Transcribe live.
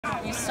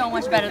be so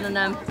much better than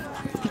them.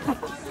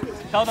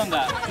 Tell them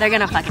that. They're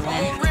gonna fucking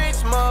win.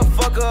 Rich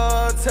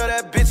motherfucker, tell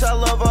that bitch I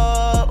love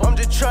her. I'm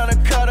just trying to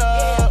cut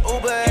her.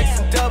 Uber X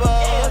and double.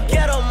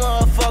 Ghetto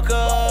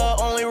motherfucker,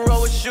 only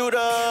roll with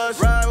shooters.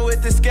 Rhyme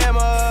with the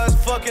scammers,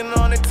 fucking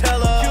on the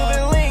teller.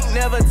 Cuban link,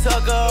 never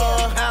tuck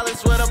her.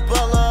 Alice with a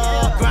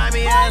butler.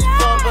 Grimy ass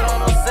fuck, but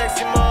I'm a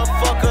sexy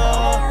motherfucker.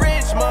 I'm a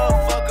rich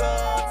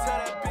motherfucker. Tell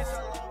that bitch I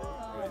love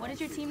her. What is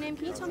your team name?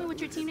 Can you tell me what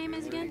your team name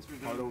is again?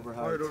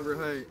 Hard over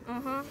height.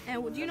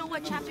 And do you know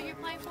what chapter you're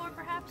playing for,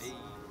 perhaps?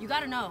 You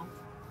gotta know,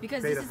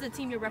 because this is the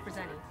team you're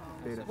representing.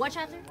 Beta. What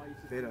chapter?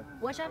 Beta.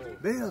 What chapter?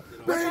 Beta.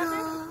 What chapter?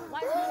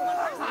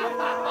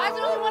 Why is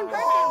it only one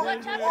person?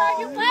 What chapter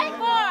are you playing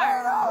for?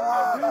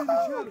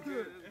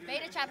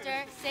 Beta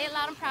chapter. Say it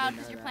loud and proud,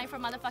 because you're playing for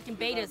motherfucking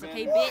betas,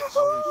 okay, bitch?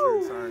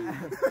 Sorry.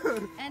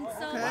 And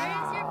so where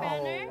is your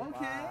banner?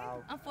 Okay.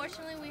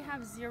 Unfortunately, we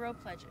have 0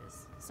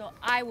 pledges, so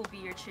I will be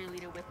your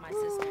cheerleader with my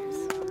sisters.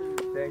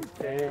 Thanks,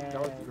 Dave. That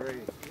was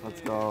great.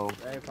 Let's go.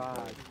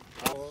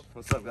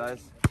 What's up,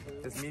 guys?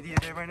 It's media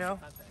day right now.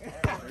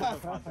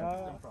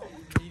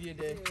 Media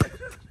day.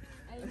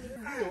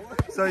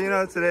 So, you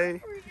know,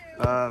 today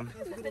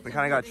we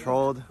kind of got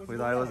trolled. We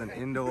thought it was an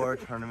indoor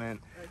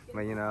tournament,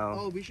 but you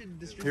know,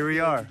 here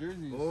we are.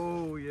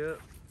 Oh, yeah.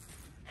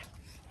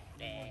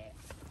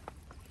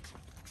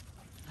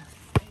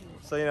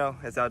 So, you know,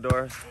 it's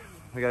outdoors.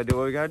 We gotta do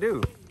what we gotta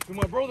do. To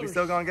my brothers. We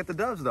still gonna get the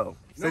dubs though.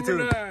 Stay Number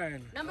tuned.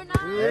 9. Number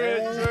 9.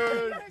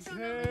 Richard.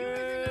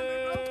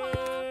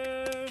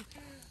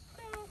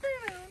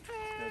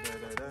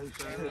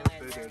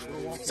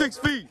 6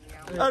 feet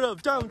out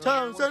of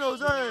downtown San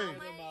Jose.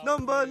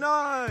 Number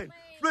 9,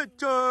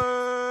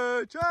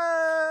 Richard Chen.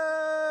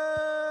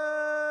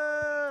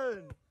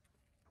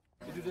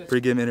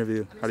 Pre-game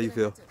interview. How do you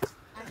feel?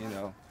 You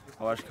know,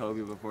 I watched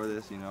Kobe before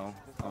this. You know,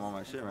 I'm on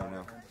my shit right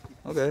now.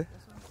 Okay.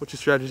 What's your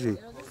strategy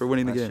for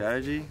winning the My game?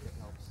 strategy?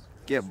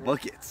 Get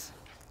buckets.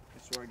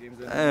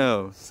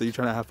 Damn. So you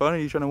trying to have fun or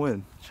you trying to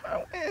win? Try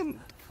to win.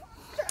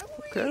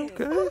 Okay.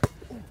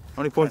 How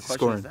many points you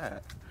scoring? Is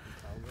that?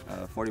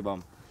 40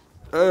 bum.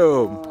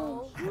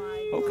 Oh.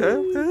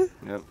 Okay.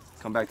 Yep.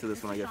 Come back to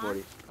this when I get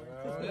 40.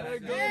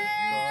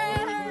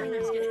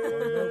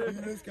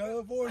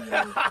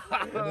 California.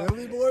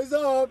 Billy boys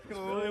up.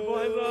 Billy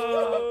boys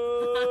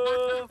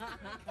up.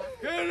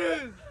 Here it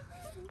is.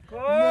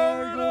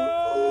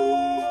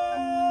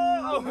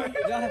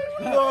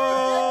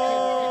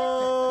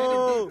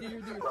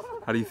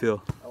 How do you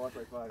feel?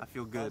 I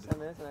feel good.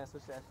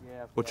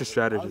 What's your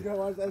strategy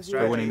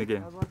for winning the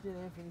game?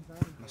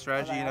 My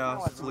strategy, you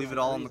know, is to leave it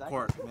all on the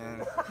court, man.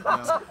 You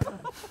know,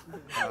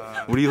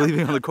 What are you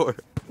leaving on the court?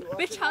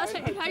 Bitch, how are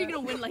you gonna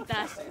win like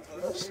that?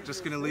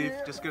 just gonna leave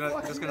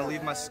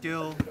my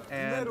skill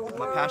and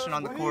my passion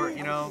on the court,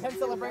 you know. Okay.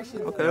 You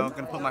know,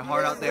 gonna put my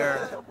heart out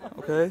there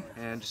Okay.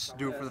 and just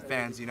do it for the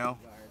fans, you know.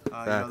 You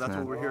know, Facts, that's man.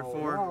 what we're here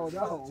for.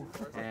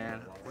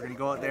 And we're gonna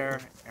go out there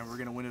and we're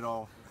gonna win it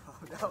all.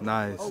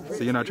 Nice.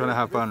 So you're not trying to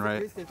have fun,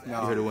 right? No,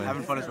 You're here to win.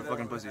 having fun is for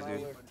fucking pussies,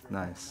 dude.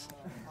 Nice.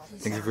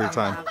 Thank you for your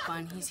time. Have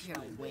fun. He's here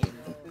to win.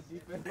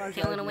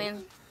 Killing to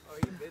win.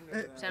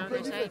 San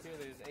Jose State.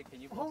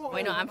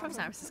 Wait, no, I'm from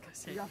San Francisco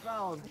State.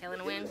 Killing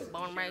to win.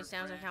 Born and raised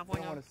San Jose,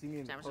 California.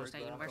 San Francisco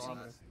State University.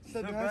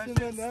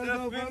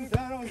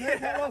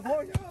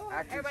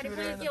 Everybody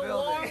please get warm.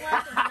 Welcome to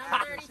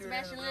number 30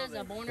 specialist.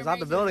 It's not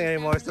the building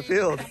anymore, it's the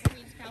field.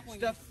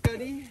 Stuff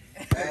study.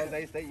 San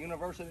Jose State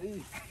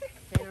University.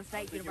 San Jose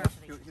State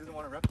University. He doesn't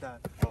want to rep that.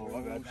 Oh,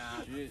 my God.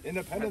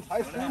 Independence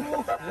High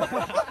School.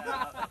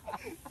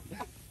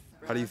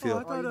 How do you feel?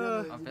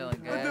 I'm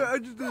feeling good. I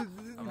just good,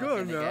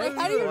 man. Like,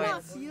 how do you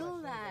not feel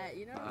that?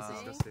 You know what I'm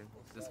saying?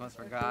 This one's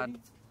for God.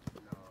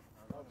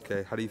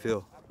 Okay, how do you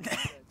feel?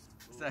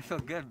 I feel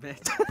good,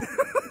 bitch.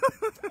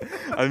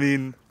 I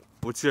mean,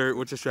 what's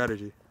your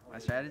strategy? My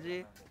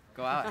strategy?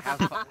 Go out,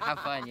 have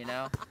fun, you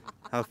know?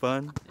 Have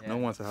fun? Yeah. No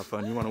one wants to have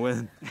fun. You want to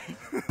win.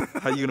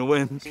 How you gonna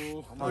win?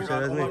 Oh my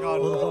God.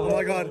 Oh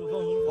my God.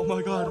 Oh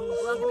my God.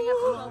 Welcoming up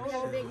to we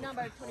have a big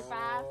number,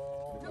 25.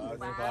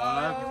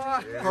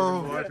 25.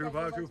 Oh,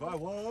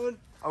 251.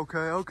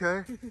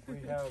 Okay. We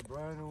have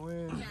Brian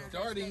Wynn.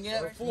 Starting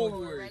at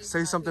forward.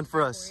 Say something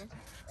for us.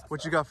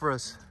 What you got for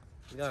us?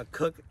 We gotta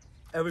cook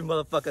every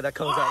motherfucker that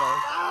comes at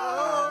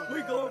us.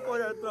 We going for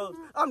their throats.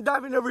 I'm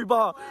diving every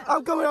ball.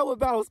 I'm coming out with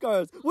battle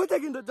scars. We're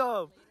taking the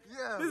dub.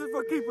 Yeah. This is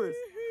for keepers.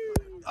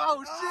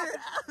 Oh shit.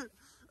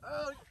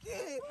 Oh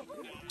shit.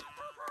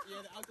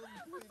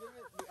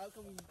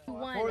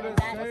 For the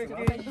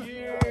second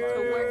year,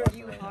 to work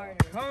you harder.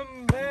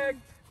 Come back.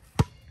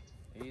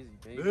 Easy,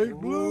 baby. Big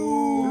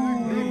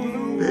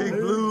Blue. Big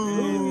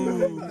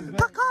Blue. I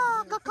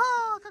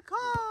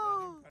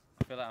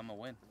feel like I'm gonna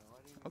win.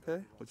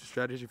 Okay, what's your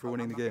strategy for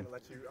winning the game?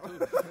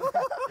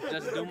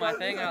 Just do my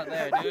thing out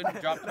there, dude.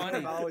 Drop 20.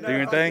 Do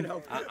your thing?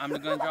 I'm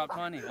gonna drop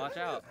 20. Watch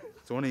out.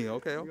 20,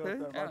 okay.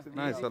 Yeah,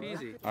 Nice. easy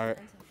peasy. All right.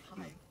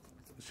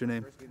 What's your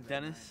name?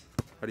 Dennis,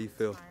 How do you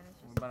feel?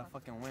 I'm about to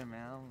fucking win,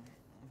 man. I'm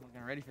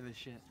fucking ready for this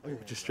shit.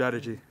 What's your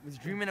strategy? I was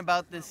dreaming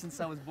about this since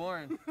I was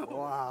born.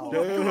 Wow.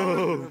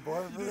 Yo.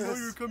 Born for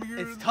this. come here.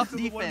 It's tough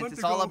defense.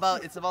 It's all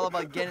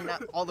about getting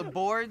all the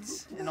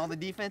boards and all the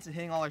defense and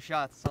hitting all our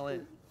shots. That's all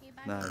it.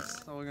 Nice.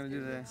 That's all we're gonna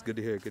do today. It's good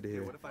to hear. Good to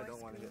hear. What if I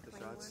don't want to hit the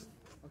shots?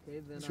 Okay,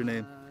 then. What's your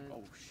name?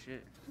 Oh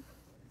shit.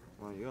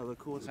 Well, you gotta look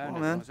cool with the Oh, ball.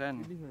 man. What's that?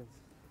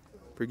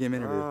 Pre-game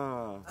interview.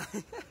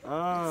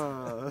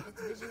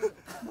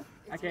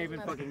 I can't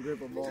even fucking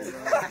grip a ball, bro.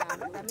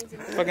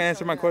 Fucking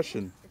answer my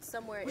question. It's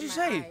somewhere What'd in you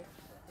my say? eye.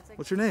 It's like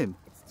What's your name?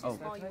 It's too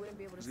small, you wouldn't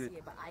be able to see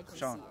it, but I can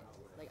Sean. see it.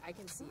 Like, I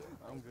can see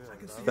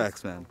it.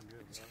 Facts, man.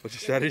 What's your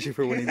strategy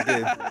for winning the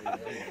game?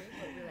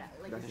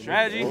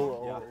 Strategy.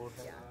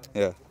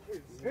 Yeah.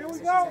 Here we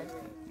go.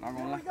 Not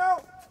gonna lie.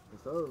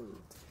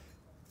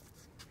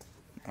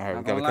 All right, we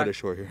Not gotta gonna cut lie. it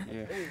short here.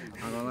 Yeah.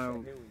 Not gonna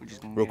lie. We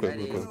just gonna Real get quick,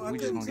 it. real quick. We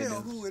just gonna get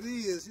Tell this. who it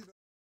is.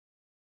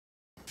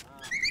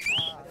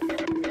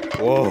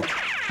 Whoa.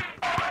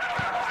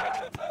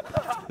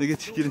 Look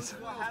at you getting.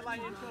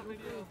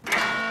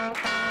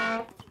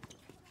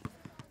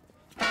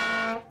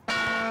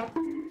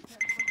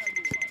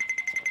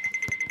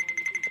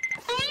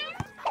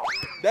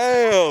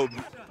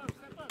 Damn.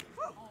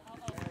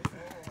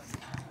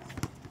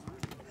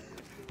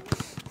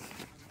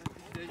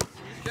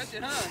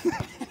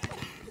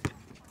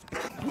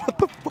 What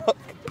the fuck?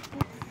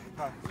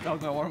 That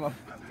was my warm up.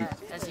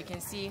 As you can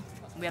see,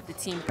 we have the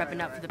team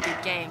prepping up for the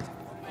big game.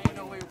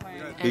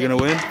 And You gonna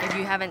win? If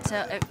you haven't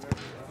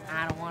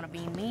I don't want to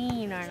be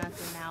mean or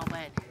nothing now,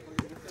 but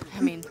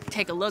I mean,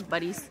 take a look,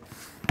 buddies.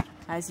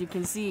 As you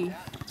can see,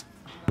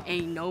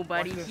 ain't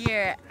nobody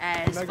here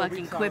as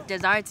fucking equipped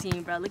as our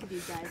team, bro. Look at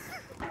these guys.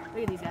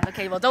 Look at these guys.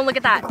 Okay, well, don't look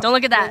at that. Don't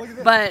look at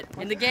that. But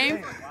in the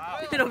game,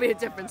 it'll be a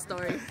different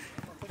story.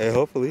 Hey,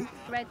 hopefully.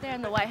 Right there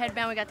in the white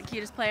headband, we got the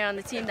cutest player on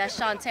the team. That's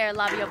Shantae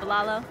Labio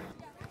Balalo.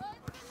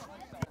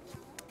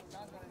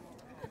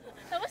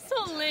 That was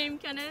so lame,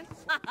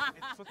 Kenneth.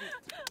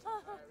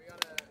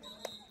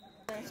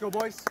 Let's go,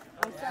 boys.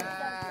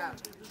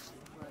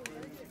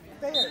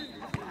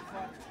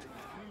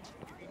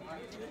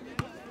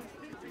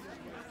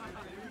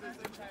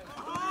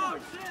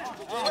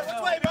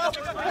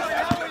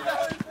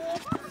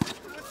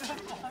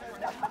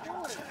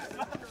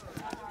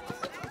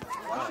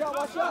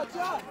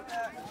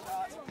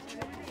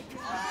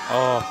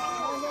 Oh.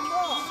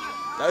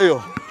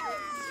 Damn.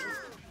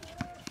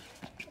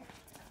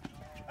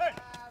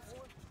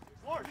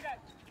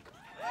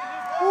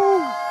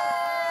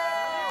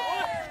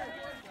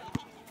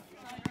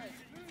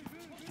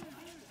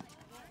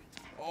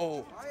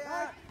 Oh.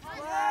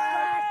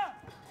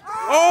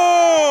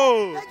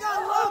 Oh! They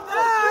gonna love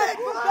that!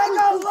 They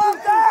gonna love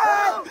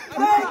that!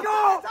 They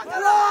gonna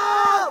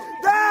love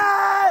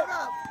that!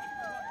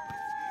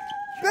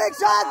 Big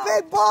shot,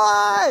 big boy!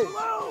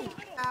 Oh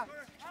yeah!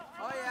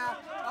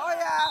 Oh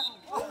yeah!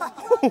 Oh,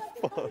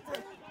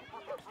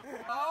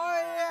 Oh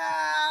yeah!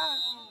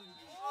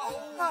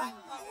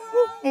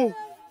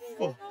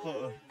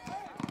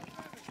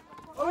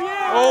 Oh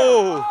yeah!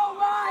 Oh! Oh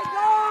my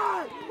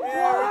God! What?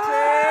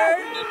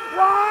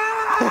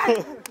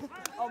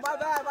 Oh my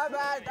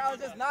bad. That was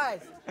just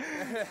nice.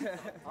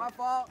 My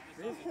fault.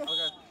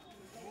 Okay.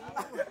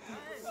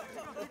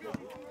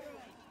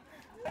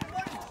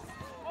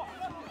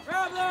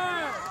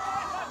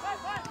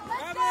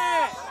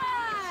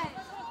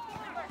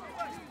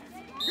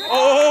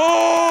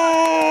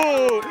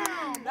 Oh!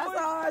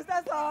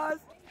 That's ours.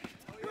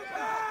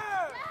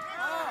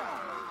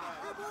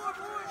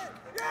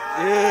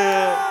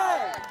 Yeah!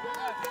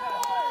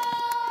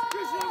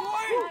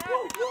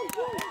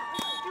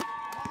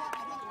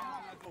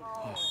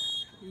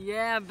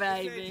 Yeah,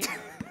 baby.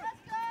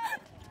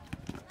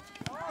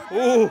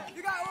 Oh!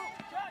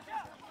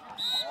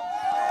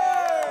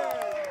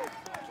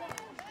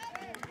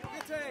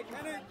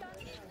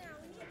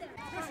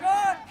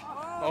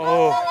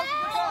 Oh!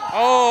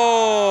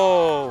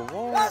 Oh!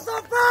 Whoa. That's a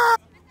foul.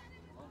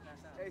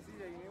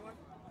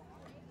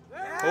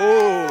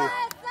 Oh!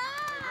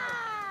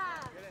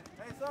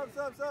 Hey,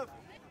 sub.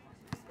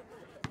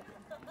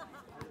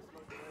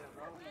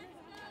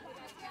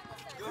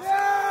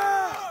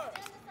 Yeah!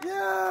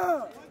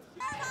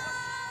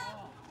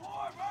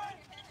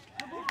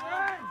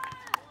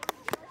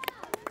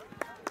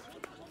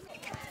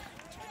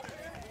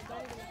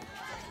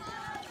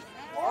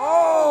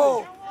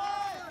 Oh!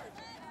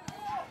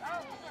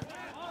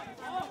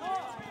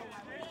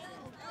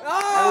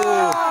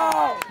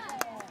 Oh!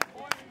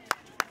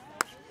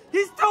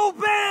 He's too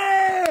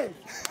big!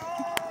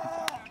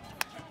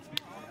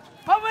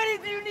 How many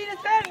do you need to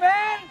send,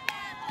 man?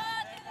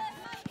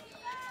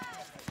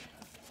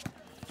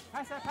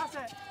 Pass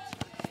it.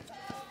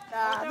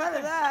 Nah, none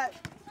of that.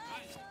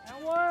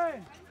 And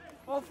one.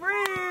 For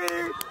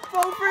free!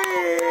 For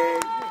free!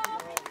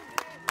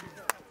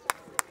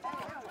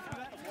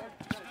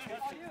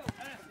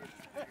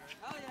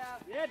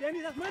 Yeah,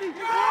 Danny, that's money.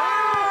 Oh!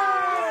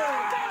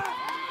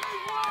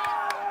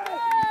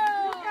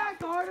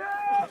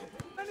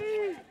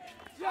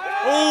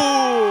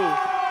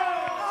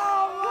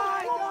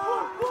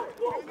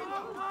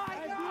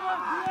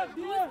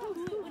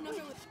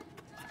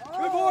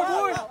 Good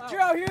boy.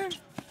 You're out here.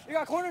 You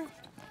got corner.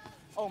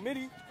 Oh,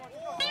 midi.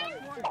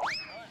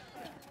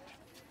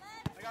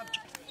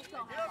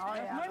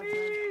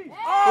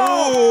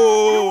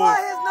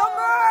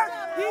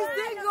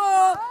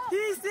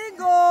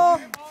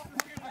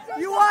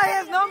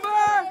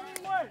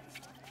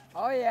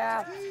 Oh,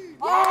 yeah.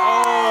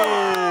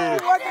 Oh!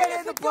 Working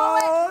in the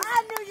post.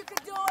 I knew you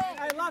could do it.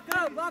 Hey, lock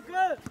up, lock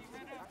up.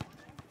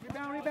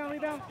 Rebound, rebound,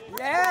 rebound.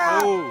 Yeah.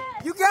 Oh.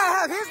 You can't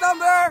have his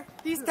number.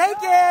 He's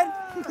taken.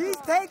 He's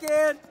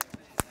taken.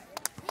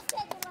 He's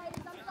taking,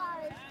 ladies. I'm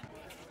sorry.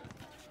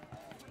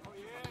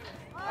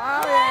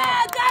 Oh,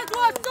 yeah. That's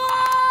what's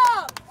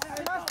up.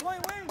 Hey, last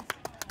point wins.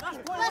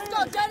 Last point Let's wins.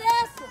 go,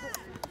 Dennis.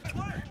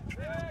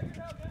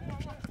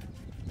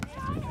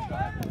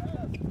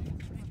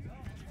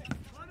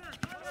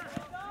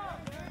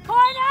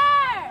 Corner!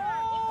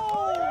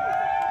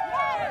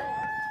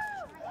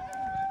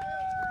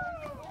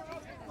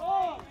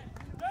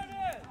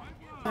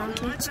 I'm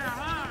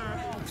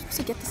supposed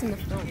to get this in the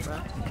film, bro.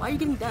 Why are you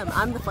getting them?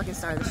 I'm the fucking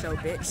star of the show,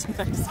 bitch.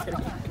 I'm just kidding.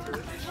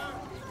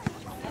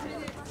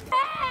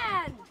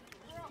 Man!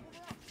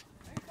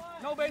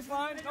 No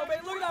baseline. No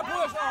base. Look at that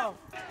push. Oh.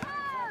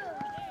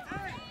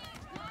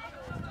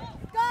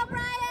 Go,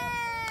 Brian!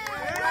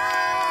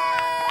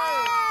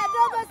 Yeah!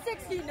 Number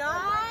 69.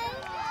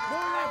 More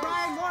of that,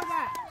 Brian. More of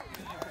that.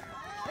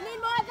 I need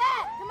more of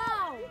that. Come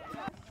on.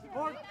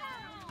 More.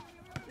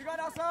 You got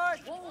outside.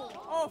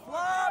 Oh,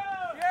 flop.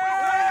 Yeah.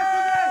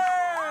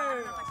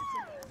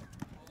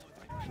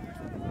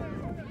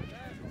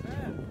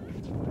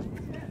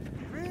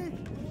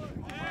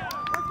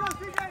 Let's go,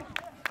 CJ.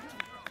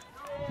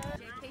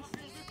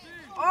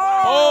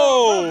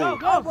 Oh!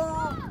 Go,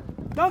 ball.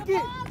 Dunk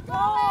it.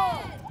 Go!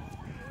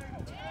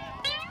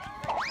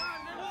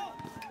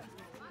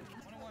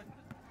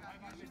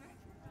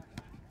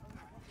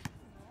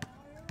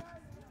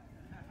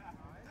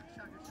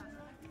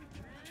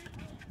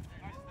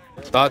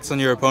 Thoughts on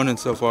your opponent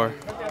so far?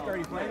 Kind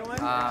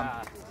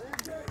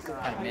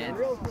of mid.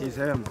 He's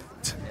him.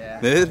 Yeah.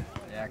 Mid?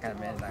 Yeah, kind of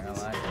mid, not gonna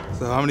lie.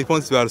 So how many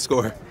points you about to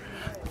score?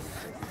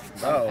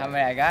 How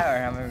many I got or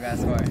how many we got to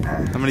score?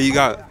 How many you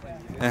got?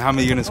 And how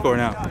many you gonna score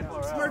now?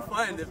 It's more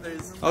fun if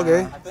there's.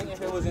 Okay.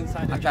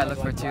 I'll try to look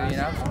for 2, you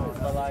know?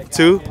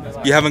 2?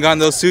 You haven't gotten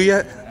those 2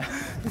 yet?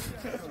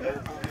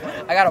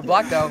 I got a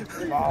block though.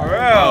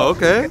 Oh,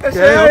 okay.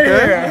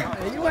 Okay.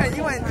 You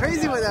went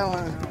crazy with that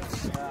one.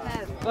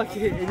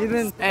 Okay, you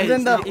didn't. Hey,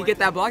 you get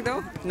that block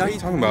though? No, What are you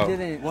talking about?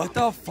 didn't. What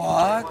the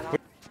fuck?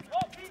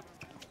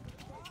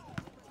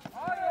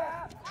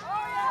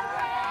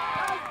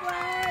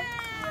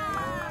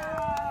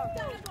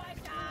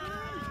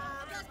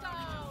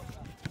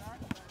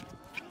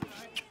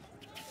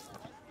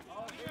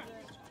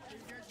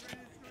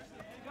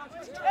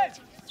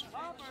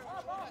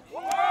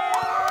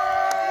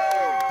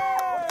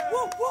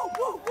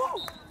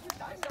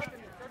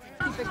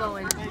 Keep it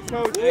going.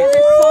 You're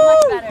so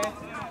much better.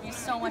 You're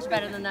so much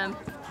better than them.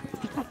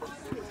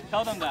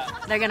 Tell them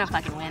that. They're gonna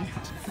fucking win.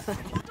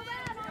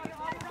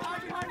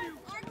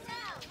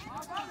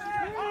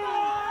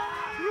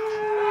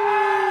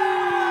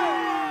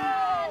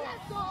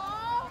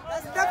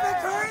 That's Stephen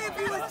Curry if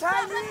he was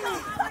tiny.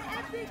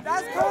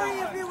 That's Curry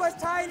if he was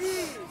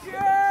tiny.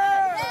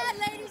 Yeah,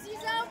 ladies,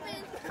 he's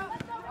open.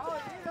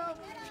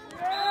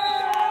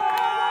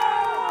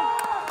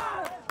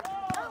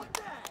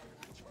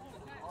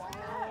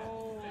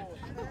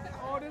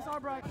 Oh, this our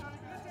break.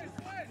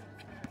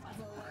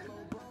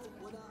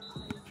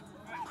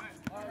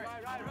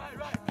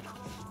 Right.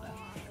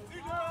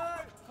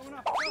 Coming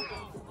up.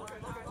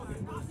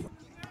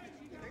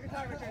 Take your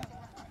time, Richard.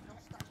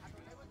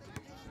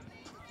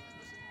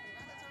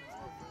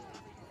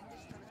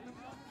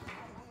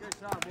 Good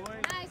job, boy.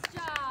 Nice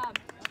job.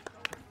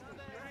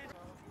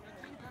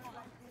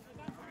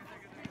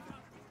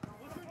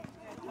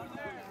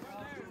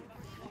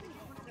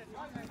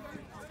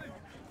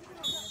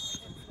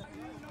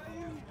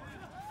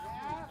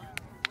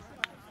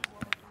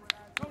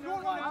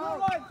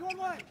 Two on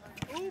one.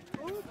 Oop.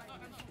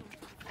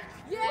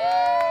 Yeah!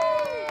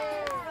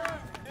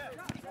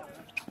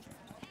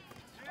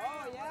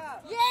 Oh yeah.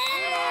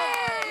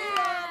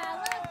 Yeah!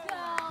 Let's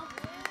go.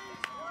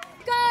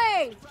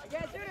 Going!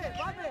 Yeah, shoot it.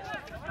 Pop it.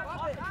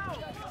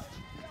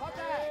 Pop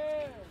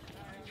that.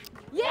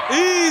 Yeah!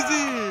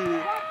 Easy!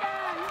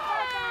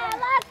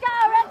 Let's go,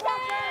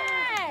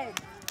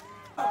 Richard!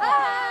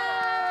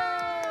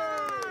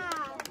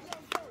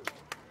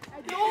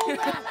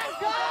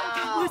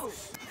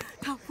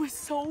 That was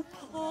so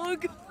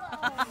pug.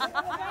 I'm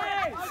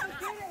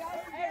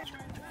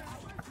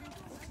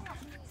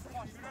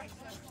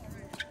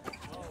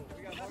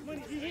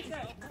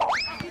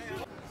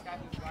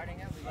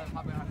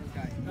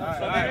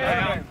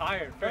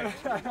tired.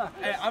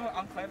 Hey,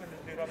 I'm claiming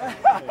this dude.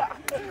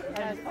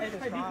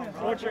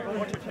 What's your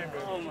chamber?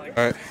 Oh my God.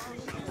 All right.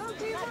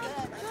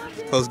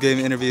 Post-game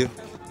interview.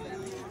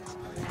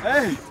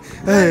 Hey.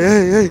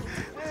 Hey.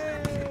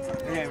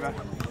 Hey, bro.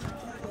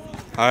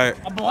 All right.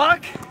 A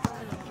block?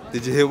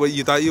 Did you hit what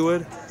you thought you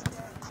would?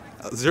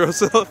 0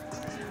 self?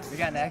 We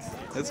got next.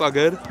 It's all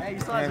good. Hey, you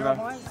still have 0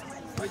 points?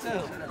 Me too.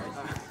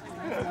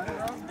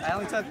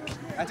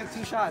 I took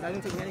 2 shots. I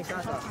didn't take many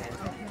shots off, man.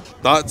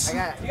 Thoughts? You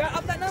gotta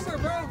up that number,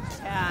 bro.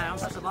 Yeah, I'm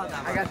such about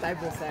that. I got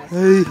typo stats.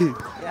 Hey.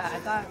 Yeah, I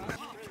thought.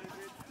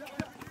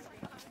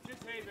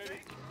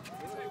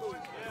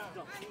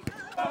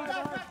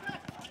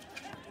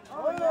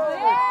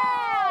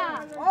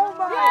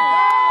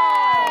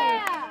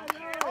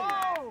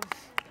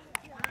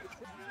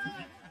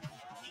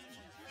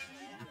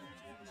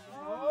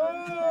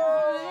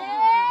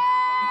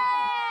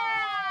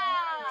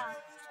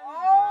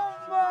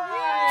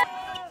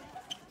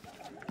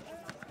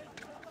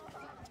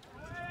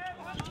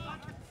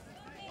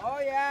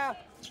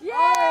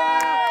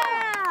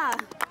 Yeah!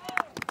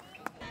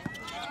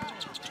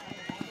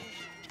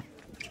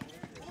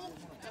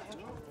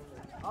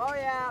 Oh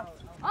yeah.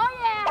 Oh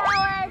yeah,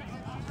 Howard!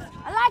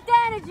 I like the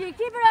energy.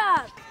 Keep it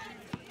up.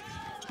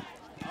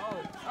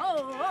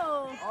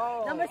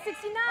 Oh. Number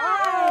 69.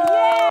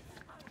 Yeah!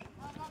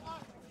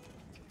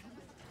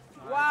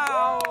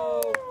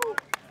 Wow.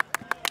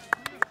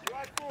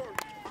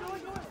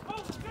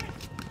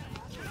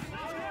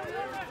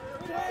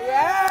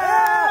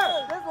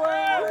 Yeah! Good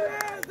one.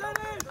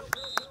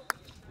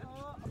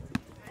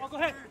 Oh, go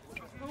ahead.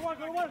 Go to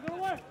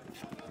one.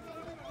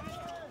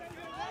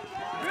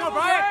 Go,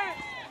 Brian.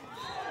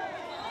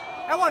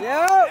 That one.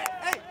 Yeah.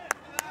 Hey.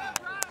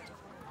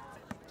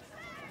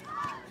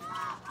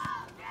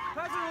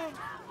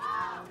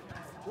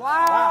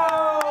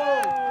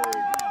 Wow.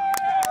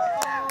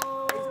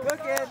 He's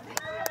cooking.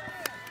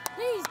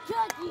 He's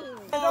cooking.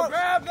 Oh,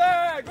 grab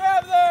there.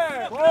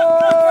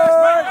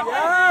 Whoa.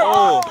 Yeah.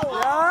 Oh.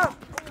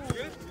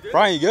 Yeah.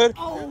 Brian, you good?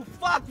 Oh,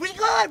 fuck. We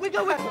good.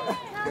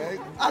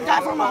 I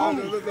got from my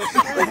homie.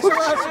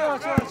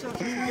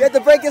 You have to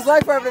break his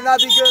life for him to not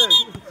be good.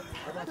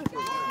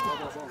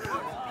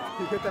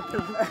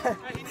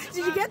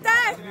 Did you get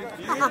that?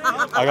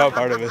 I got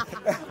part of it.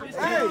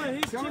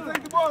 Hey, can we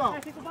take the ball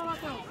out?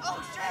 Oh,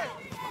 shit.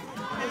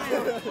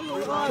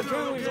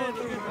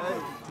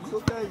 You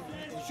okay?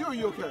 You sure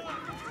you okay?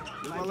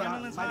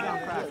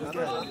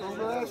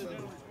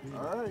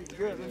 All right,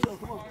 good. Let's go.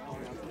 Come on.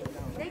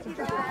 Thank you,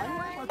 guys.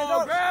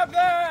 Oh, grab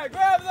there.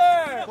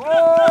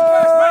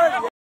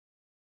 Whoa.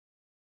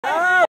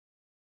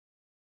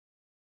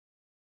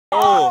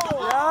 Oh.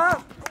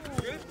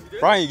 Yeah.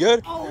 Brian, you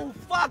good? Oh,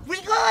 fuck. We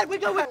good.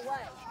 Let's go,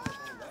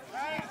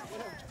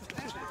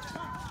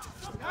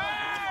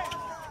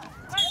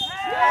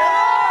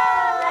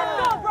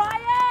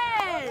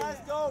 Brian!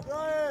 Let's go,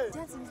 Brian.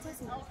 Dancing.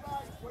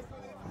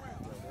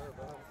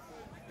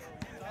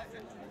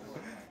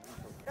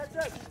 Catch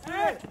it.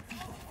 Yeah.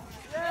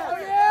 Oh,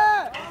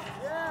 yeah.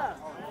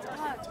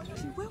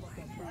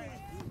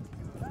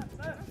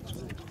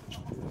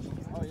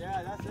 Oh, yeah,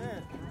 that's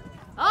it.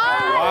 Oh,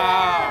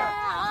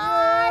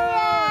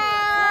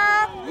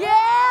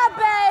 yeah,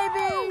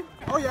 baby!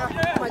 Oh, yeah.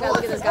 Oh my God,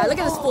 look at this guy. Look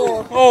at this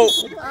fool. Oh.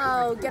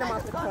 Oh, get him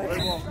off the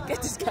court.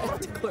 Get this guy off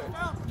the court.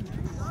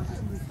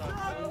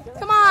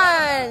 Come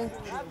on.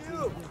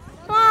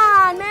 Come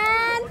on,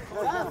 man.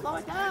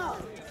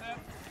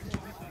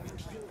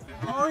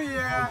 Oh,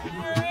 yeah.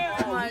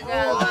 Oh my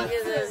God, look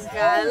at this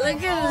guy.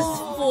 Look at this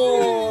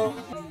fool.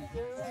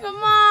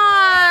 Come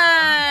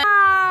on. Come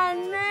on,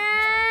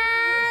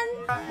 man.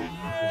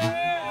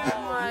 Oh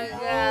my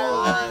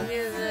God, look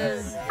at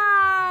this. Come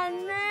on,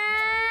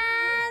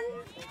 man.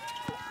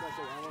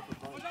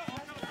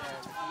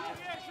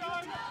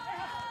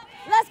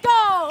 Let's go,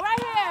 right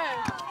here.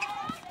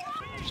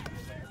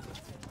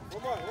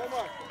 One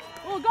more.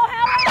 Oh, go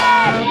Howard.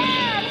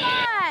 Yeah, come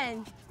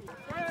on.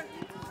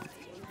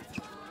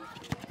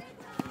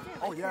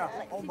 Oh, yeah.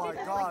 Oh, my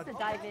God. To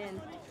dive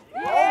in.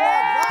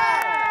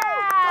 Yeah.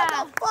 Shut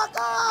the fuck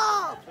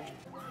up!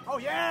 Oh,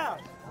 yeah.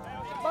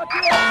 Fuck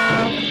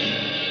yeah.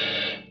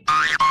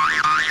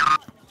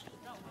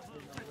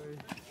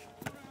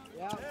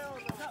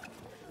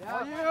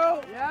 Are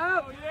you?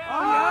 Yeah.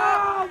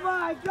 Oh,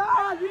 my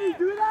God. Did he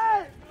do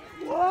that?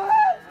 What?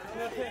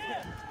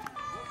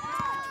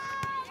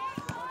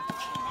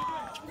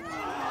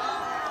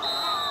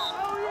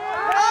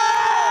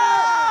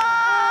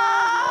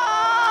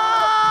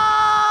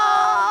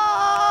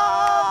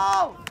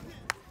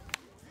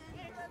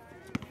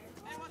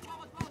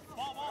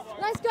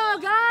 Let's go,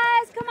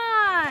 guys. Come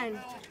on.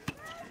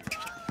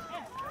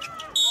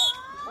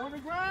 On the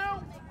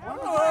ground.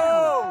 Let's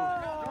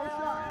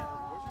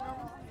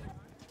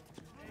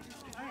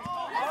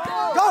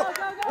Go.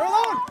 We're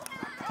alone.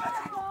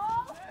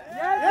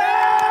 Yeah.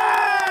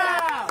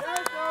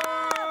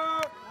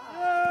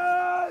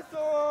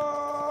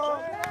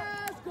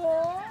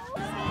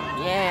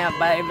 Yeah,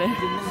 baby.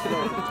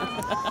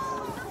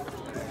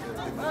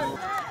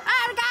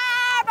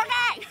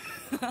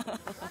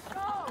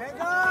 Hang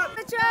up.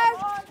 Richard.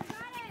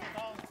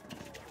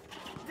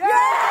 Yeah.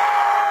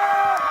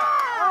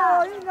 Oh,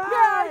 you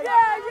nice.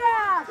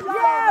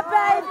 Yeah,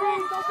 baby.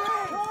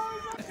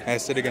 Hey,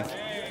 say it again.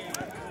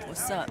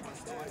 What's up?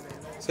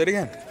 Say it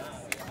again.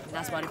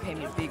 That's why they pay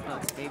me the big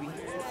bucks, baby.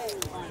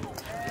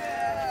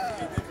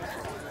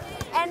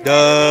 And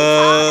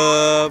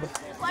Dub.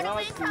 what are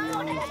we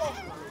called?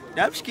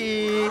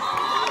 Dubski.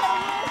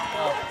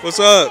 What's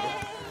up?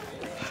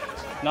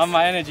 Not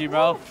my energy,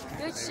 bro.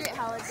 Good shit,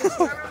 Howard.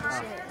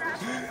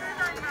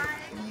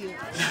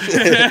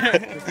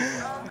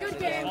 Good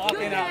game.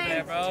 Walking out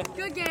there, bro.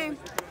 Good game.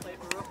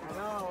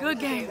 Good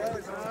game.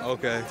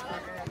 Okay.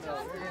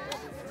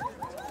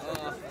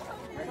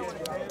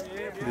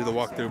 Do the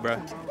walkthrough, bro.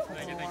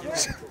 Thank you.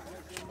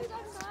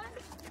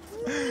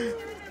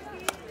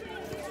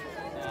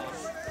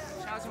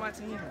 Shout out to my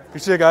team.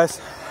 Good shit, guys.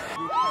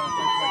 Go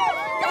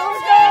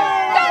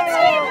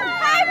team!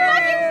 High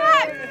fucking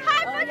five!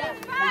 High fucking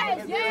five!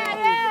 Yeah!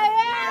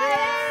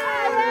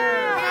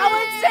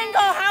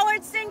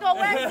 Howard single!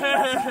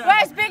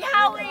 Where's Big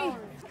Howie?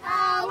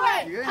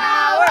 Howard!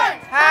 Howard!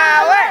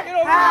 Howard!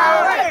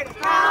 Howard!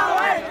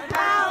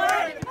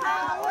 Howard!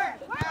 Howard!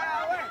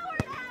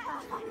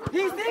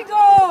 He's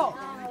single!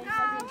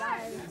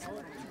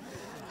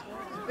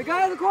 The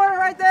guy in the corner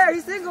right there,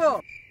 he's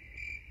single.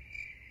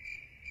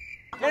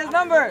 Get his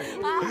number.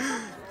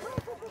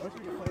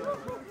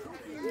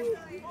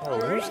 Oh,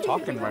 who's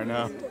talking right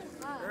now?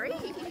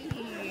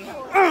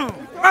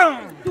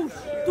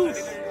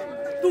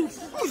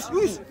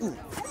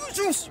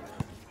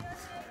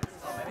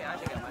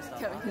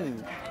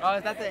 Oh,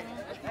 is that the...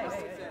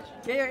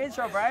 Get your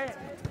intro, Brian.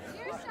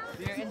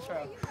 Do your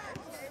intro.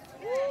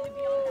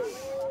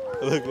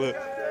 Look, look.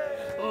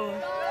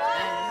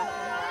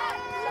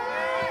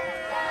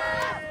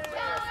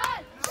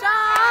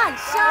 Sean!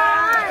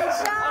 Sean!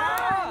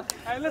 Sean!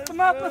 Hey, lift him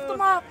up, lift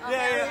him up. Yeah.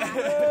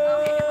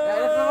 Yeah,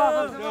 lift him up,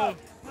 let's go.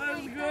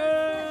 Let's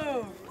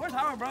go. Where's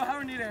Howard, bro?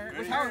 Howard need air.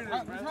 Where's Howard?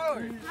 Where's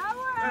Howard?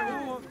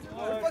 Howard!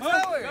 Where's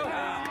Howard?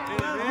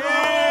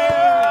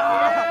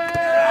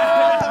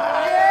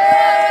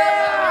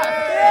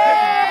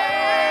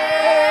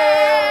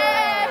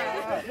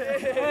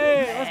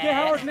 Hey, let's get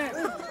Howard next.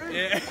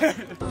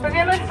 We're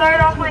gonna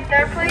start off with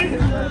third place.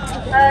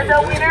 The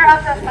winner of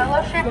the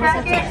fellowship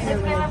bracket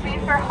is gonna be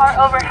for heart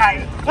over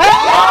height.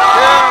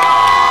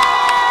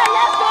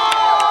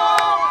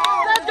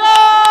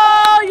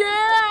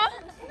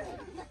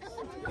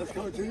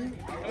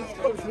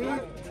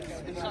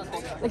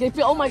 Like, if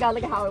you, oh my god,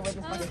 look at Howard with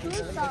this fucking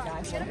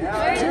guy.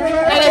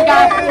 And they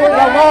got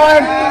the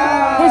Lord,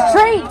 his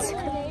treat.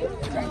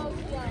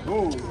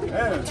 Oh,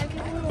 yeah.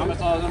 How much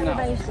all of them now?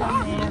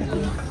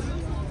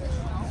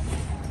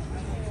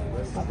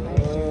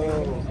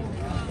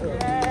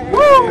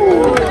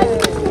 Woo!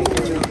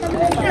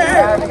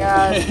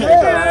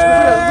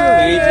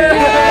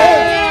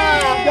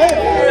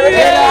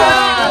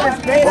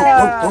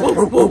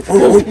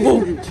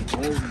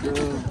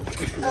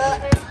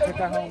 Take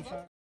that home,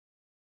 son.